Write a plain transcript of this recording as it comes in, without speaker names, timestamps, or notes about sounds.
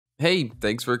Hey,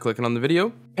 thanks for clicking on the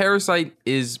video. Parasite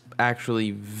is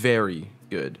actually very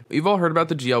good. We've all heard about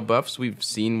the GL buffs, we've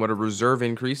seen what a reserve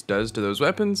increase does to those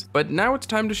weapons, but now it's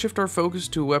time to shift our focus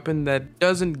to a weapon that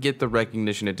doesn't get the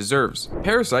recognition it deserves.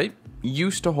 Parasite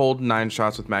used to hold 9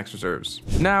 shots with max reserves.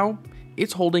 Now,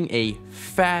 it's holding a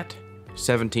fat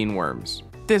 17 worms.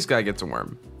 This guy gets a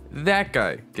worm. That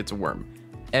guy gets a worm.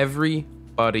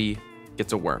 Everybody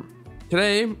gets a worm.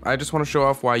 Today, I just want to show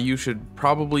off why you should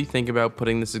probably think about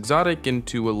putting this exotic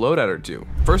into a loadout or two.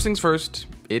 First things first,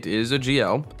 it is a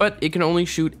GL, but it can only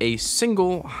shoot a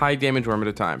single high damage worm at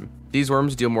a time. These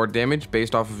worms deal more damage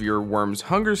based off of your worm's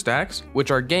hunger stacks,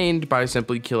 which are gained by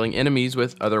simply killing enemies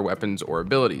with other weapons or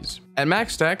abilities. At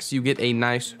max stacks, you get a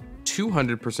nice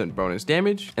 200% bonus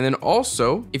damage, and then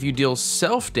also if you deal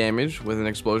self damage with an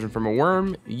explosion from a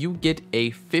worm, you get a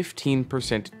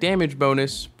 15% damage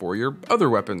bonus for your other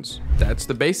weapons. That's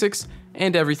the basics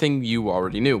and everything you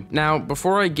already knew. Now,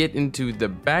 before I get into the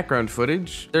background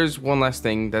footage, there's one last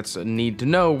thing that's a need to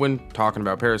know when talking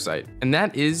about Parasite, and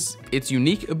that is its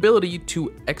unique ability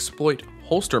to exploit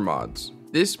holster mods.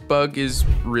 This bug is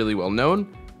really well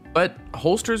known, but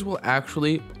holsters will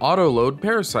actually auto-load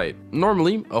Parasite.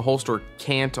 Normally, a holster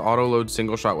can't auto-load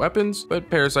single-shot weapons, but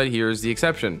Parasite here is the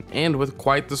exception. And with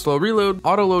quite the slow reload,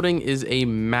 auto-loading is a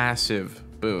massive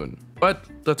boon. But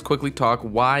let's quickly talk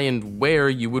why and where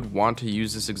you would want to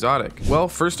use this exotic. Well,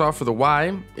 first off for the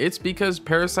why, it's because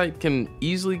Parasite can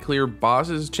easily clear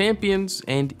bosses, champions,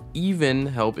 and even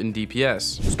help in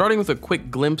DPS. Starting with a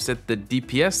quick glimpse at the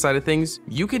DPS side of things,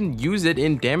 you can use it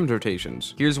in damage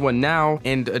rotations. Here's one now,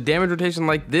 and a damage rotation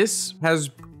like this has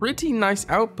pretty nice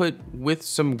output with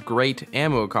some great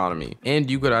ammo economy, and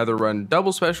you could either run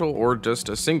double special or just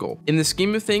a single. In the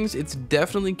scheme of things, it's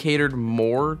definitely catered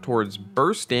more towards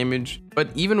burst damage, but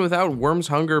even without Worm's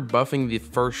Hunger buffing the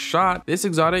first shot, this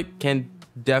exotic can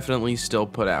definitely still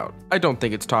put out. I don't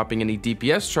think it's topping any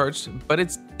DPS charts, but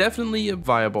it's definitely a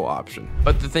viable option.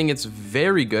 But the thing it's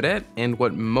very good at, and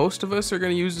what most of us are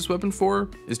going to use this weapon for,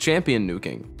 is champion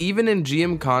nuking. Even in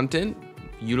GM content,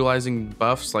 utilizing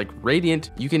buffs like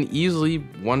Radiant, you can easily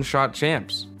one-shot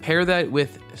champs. Pair that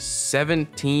with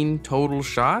 17 total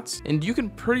shots, and you can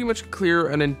pretty much clear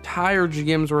an entire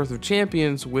GM's worth of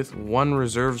champions with 1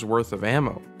 reserve's worth of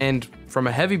ammo. And from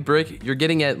a heavy brick, you're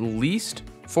getting at least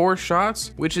 4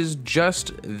 shots, which is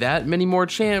just that many more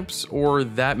champs or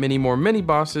that many more mini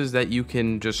bosses that you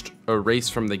can just erase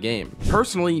from the game.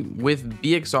 Personally, with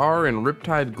BXR and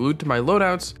Riptide glued to my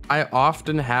loadouts, I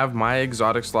often have my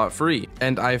exotic slot free,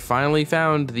 and I finally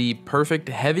found the perfect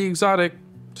heavy exotic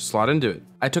to slot into it.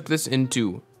 I took this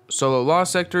into solo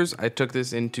lost sectors, I took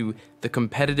this into the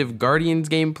competitive Guardians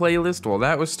game playlist while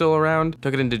that was still around,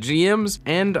 took it into GMs,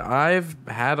 and I've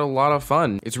had a lot of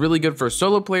fun. It's really good for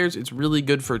solo players, it's really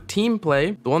good for team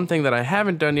play. The one thing that I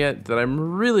haven't done yet that I'm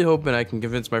really hoping I can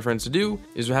convince my friends to do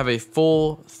is to have a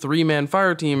full 3-man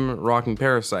fire team rocking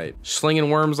Parasite. Slinging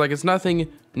worms like it's nothing,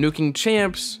 nuking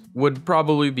champs would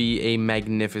probably be a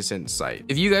magnificent sight.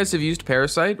 If you guys have used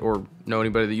Parasite or know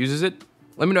anybody that uses it,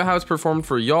 let me know how it's performed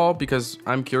for y'all, because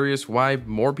I'm curious why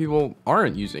more people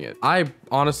aren't using it. I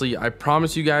promise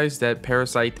you guys that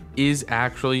Parasite is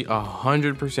actually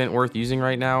 100% worth using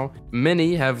right now.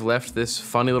 Many have left this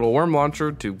funny little worm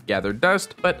launcher to gather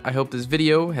dust, but I hope this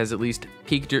video has at least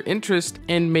piqued your interest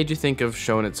and made you think of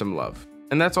showing it some love.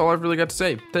 And that's all I've really got to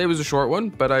say. Today was a short one,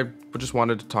 but I just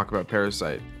wanted to talk about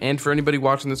Parasite. And for anybody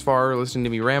watching this far or listening to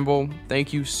me ramble,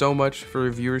 thank you so much for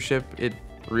your viewership. It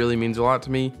really means a lot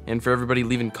to me. And for everybody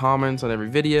leaving comments on every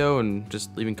video and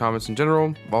just leaving comments in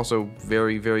general, I'm also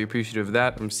very, very appreciative of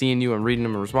that. I'm seeing you, I'm reading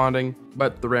them and responding.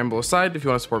 But the ramble aside, if you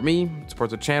want to support me, support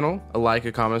the channel, a like,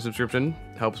 a comment, a subscription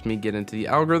helps me get into the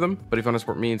algorithm. But if you want to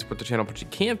support me and support the channel but you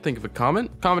can't think of a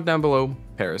comment down below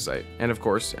Parasite. And of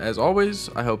course, as always,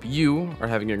 I hope you are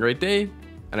having a great day,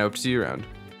 and I hope to see you around.